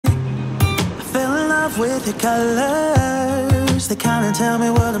love with your colors. They kinda tell me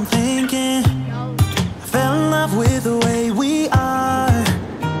what I'm thinking. I fell in love with the way we are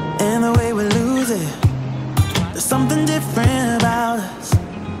and the way we lose it. There's something different about us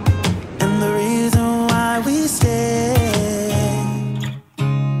and the reason why we stay.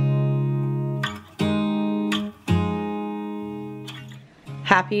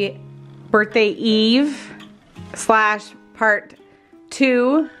 Happy birthday Eve / part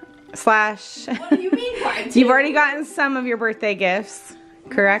 2 / What do you mean by 2? You've already gotten some of your birthday gifts,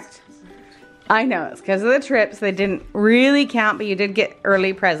 correct? I know, it's because of the trips. They didn't really count, but you did get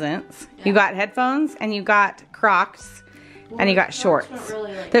early presents. Yeah. You got headphones and you got Crocs and you got shorts.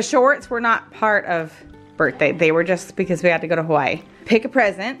 Really like the shorts were not part of birthday. They were just because we had to go to Hawaii. Pick a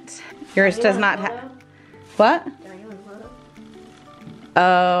present. Yours does not have... What?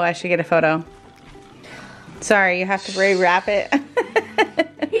 Oh, I should get a photo. Sorry, you have to rewrap it.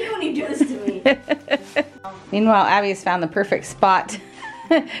 You don't need to do this to me. Meanwhile, Abby's found the perfect spot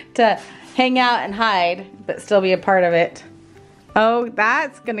to hang out and hide, but still be a part of it. Oh,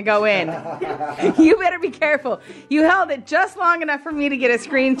 that's gonna go in. You better be careful. You held it just long enough for me to get a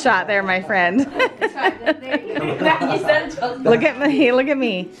screenshot there, my friend. Look at me, look at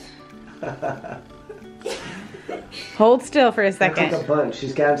me. Hold still for a second. That took a bunch.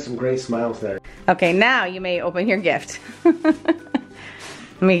 She's got some great smiles there. Okay, now you may open your gift.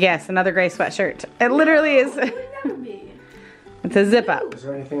 Let me guess, another gray sweatshirt. It literally is. It's a zip up. Is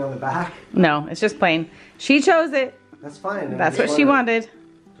there anything on the back? No, it's just plain. She chose it. That's fine. That's what she wanted.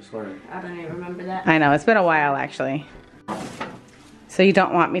 Just wondering. I don't even remember that. I know, it's been a while actually. So you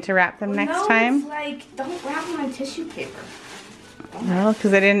don't want me to wrap them next time? It's like, don't wrap them in tissue paper. No,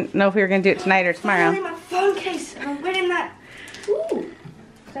 because I didn't know if we were going to do it tonight or tomorrow. I'm in my phone case and I'm getting that. Ooh.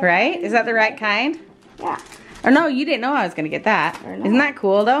 Right? Is that the right kind? Yeah. Or no, you didn't know I was going to get that. Isn't that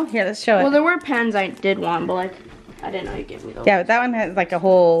cool though? Here, let's show it. Well, there were pens I did want, but like, I didn't know you gave me those. Yeah, but that one has like a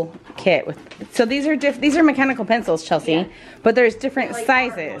whole kit with. So these are mechanical pencils, Chelsea, yeah. But there's different like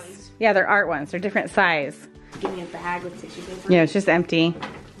sizes. Yeah, they're art ones. They're different size. Give me a bag with tissue paper. Yeah, it's just empty.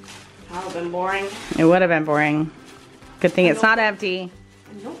 That would have been boring. It would have been boring. Good thing it's not empty.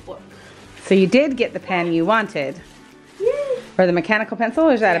 A notebook. So you did get the pen you wanted. Yay. Or the mechanical pencil,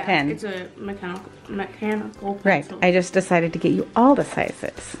 or is that a pen? It's a mechanical pencil. Right. I just decided to get you all the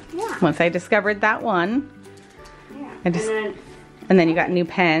sizes. Yeah. Once I discovered that one. Yeah. And then you got new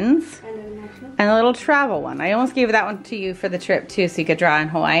pens. And a little travel one. I almost gave that one to you for the trip too, so you could draw in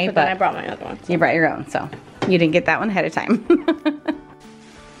Hawaii. But then I brought my other one. So. You brought your own, so you didn't get that one ahead of time.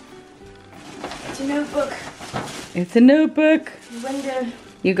 It's a notebook. It's a notebook. Linda.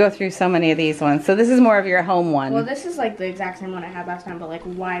 You go through so many of these ones. So this is more of your home one. Well, this is like the exact same one I had last time, but like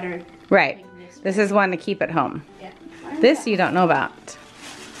wider. Right. Like this is one to keep at home. Yeah. This you don't know about.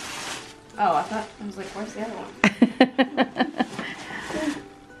 Oh, I was like, where's the other one?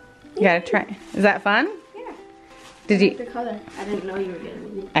 You gotta try. Is that fun? Yeah. Did you? The color. I didn't know you were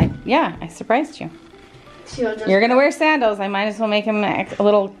getting it. Yeah, I surprised you. You're gonna wear sandals. I might as well make them a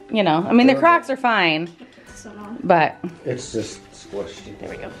little, you know. I mean, the Crocs are fine, but it's just squished. There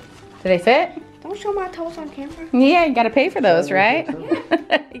we go. Do they fit? Don't show my toes on camera. Yeah, you gotta pay for those, right?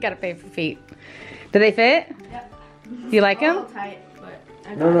 You gotta pay for feet. Do they fit? Yep. Do you like them? Tight,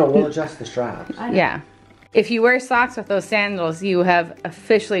 but no, we'll adjust the straps. Yeah. If you wear socks with those sandals, you have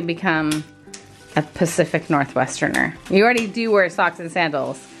officially become a Pacific Northwesterner. You already do wear socks and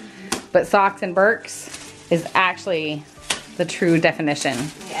sandals, but socks and Birks is actually the true definition.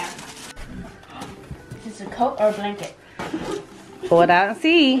 Yeah. Is it a coat or a blanket? Pull it out and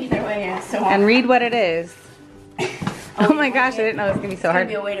see. Either way, yeah. So and read what it is. Oh my gosh, I didn't know it was gonna be so hard.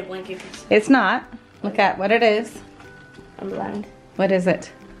 It's gonna be a weighted blanket. It's not. Look at what it is. I'm blind. What is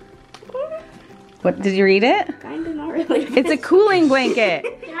it? What, did you read it? Kinda, not really. It's a cooling blanket.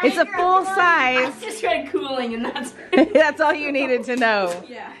 It's a full size. I just read cooling and that's that's all you needed to know.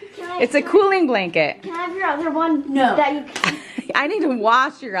 Yeah. It's a cooling blanket. Can I have your other one? No. That you I need to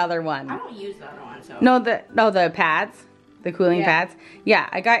wash your other one. I don't use the other one, so. No, the pads. The cooling pads. Yeah,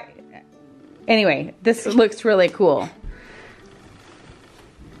 I got. Anyway, this looks really cool.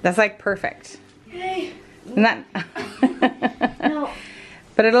 That's like perfect. Hey. Isn't that? No.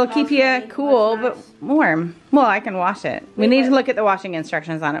 But it'll keep you cool but warm. Well, I can wash it. We need to look at the washing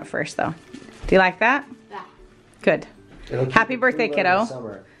instructions on it first, though. Do you like that? Yeah. Good. Happy birthday, kiddo.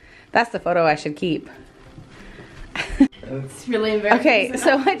 That's the photo I should keep. It's really embarrassing. Okay,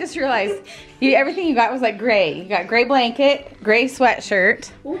 so I just realized everything you got was like gray. You got gray blanket, gray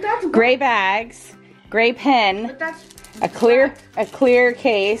sweatshirt, gray bags, gray pen, a clear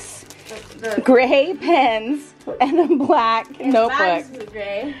case, gray pens, and a black notebook.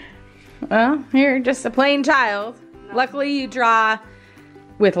 Gray. Well, you're just a plain child. Luckily, you draw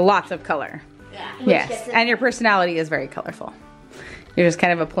with lots of color. Yeah. Yes, and your personality is very colorful. You're just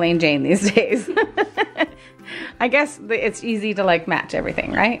kind of a plain Jane these days. I guess it's easy to like match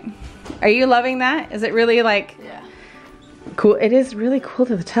everything, right? Are you loving that? Is it really like cool? It is really cool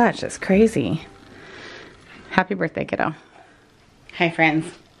to the touch. It's crazy. Happy birthday, kiddo. Hi,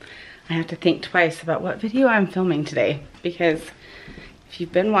 friends. I have to think twice about what video I'm filming today, because if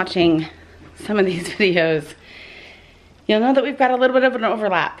you've been watching some of these videos, you'll know that we've got a little bit of an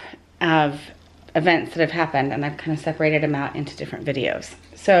overlap of events that have happened, and I've kind of separated them out into different videos.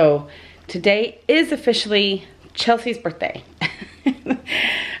 So today is officially Chelsea's birthday.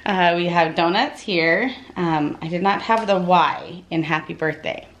 We have donuts here. I did not have the Y in happy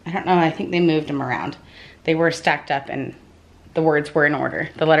birthday. I don't know, I think they moved them around. They were stacked up and the words were in order.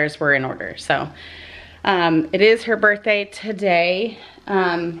 The letters were in order. So it is her birthday today.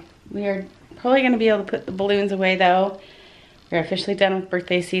 We are probably gonna be able to put the balloons away though. We're officially done with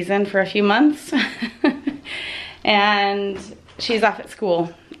birthday season for a few months. And she's off at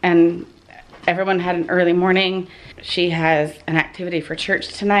school and everyone had an early morning. She has an activity for church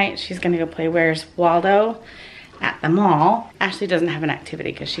tonight. She's gonna go play Where's Waldo at the mall. Ashley doesn't have an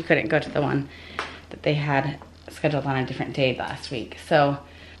activity because she couldn't go to the one that they had scheduled on a different day last week. So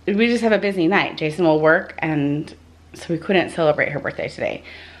we just have a busy night. Jason will work, and so we couldn't celebrate her birthday today.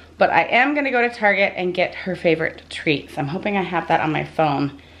 But I am gonna go to Target and get her favorite treats. I'm hoping I have that on my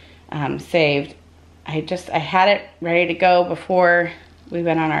phone saved. I had it ready to go before we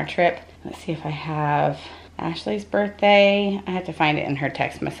went on our trip. Let's see if I have Ashley's birthday. I had to find it in her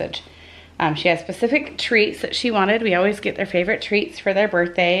text message. She has specific treats that she wanted. We always get their favorite treats for their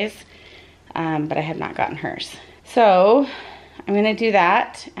birthdays, but I have not gotten hers. So I'm gonna do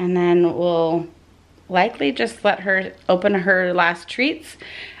that, and then we'll likely just let her open her last treats,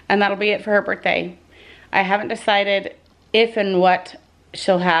 and that'll be it for her birthday. I haven't decided if and what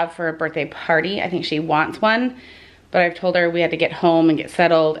she'll have for a birthday party. I think she wants one, but I've told her we had to get home and get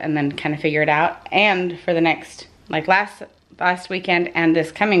settled and then kind of figure it out. And for the next, like last weekend and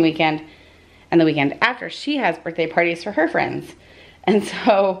this coming weekend and the weekend after, she has birthday parties for her friends. And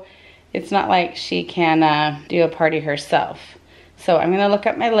so it's not like she can do a party herself. So I'm gonna look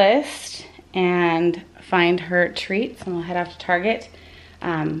up my list and find her treats, and we'll head off to Target.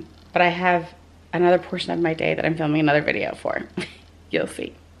 But I have another portion of my day that I'm filming another video for. You'll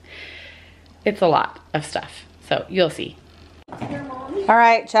see. It's a lot of stuff, so you'll see. All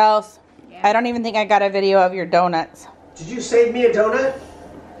right, Chels. Yeah. I don't even think I got a video of your donuts. Did you save me a donut?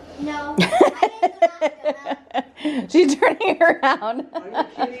 No. She's turning around. Are you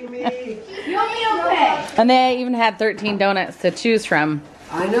kidding me? You'll be okay. And they even had 13 donuts to choose from.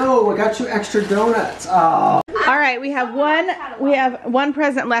 I know, we got you extra donuts. Oh. All right, we have one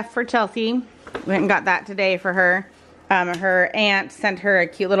present left for Chelsea. We went and got that today for her. Her aunt sent her a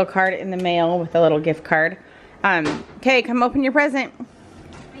cute little card in the mail with a little gift card. Okay, come open your present.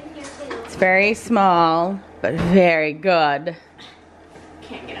 It's very small, but very good.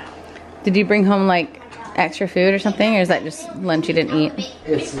 Can't get out. Did you bring home like extra food or something, or is that just lunch you didn't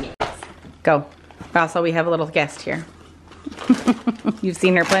eat? Go. Also, we have a little guest here. You've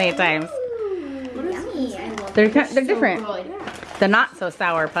seen her plenty of times. They're different. The not so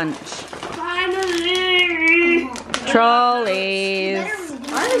sour punch. Trolleys.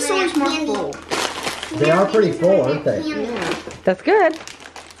 Why are so much more full? They are pretty full, aren't they? Yeah. That's good.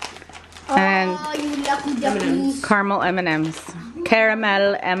 And you lucky ducky. caramel M&Ms.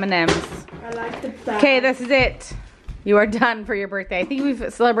 Caramel M&Ms. I like the back. Okay, this is it. You are done for your birthday. I think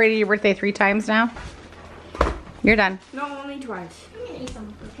we've celebrated your birthday 3 times now. You're done. No, only twice. I'm gonna eat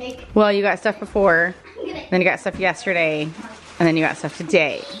some cake. Well, you got stuff before, then you got stuff yesterday, and then you got stuff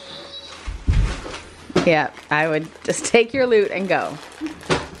today. Yeah, I would just take your loot and go.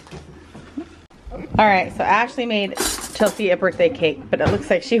 All right, so Ashley made Chelsea a birthday cake, but it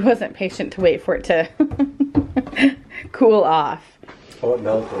looks like she wasn't patient to wait for it to cool off. Oh, it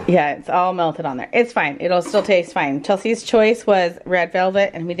melted. Yeah, it's all melted on there. It's fine. It'll still taste fine. Chelsea's choice was red velvet,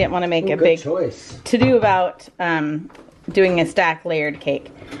 and we didn't want to make a big choice to-do about doing a stack layered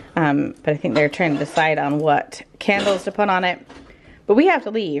cake. But I think they're trying to decide on what candles to put on it. But we have to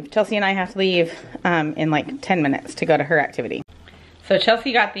leave. Chelsea and I have to leave in like 10 minutes to go to her activity. So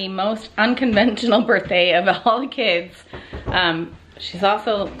Chelsea got the most unconventional birthday of all the kids. She's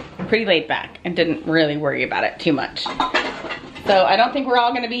also pretty laid back and didn't really worry about it too much. So I don't think we're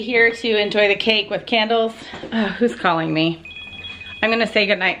all gonna be here to enjoy the cake with candles. Who's calling me? I'm gonna say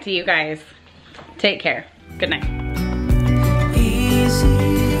goodnight to you guys. Take care. Good night.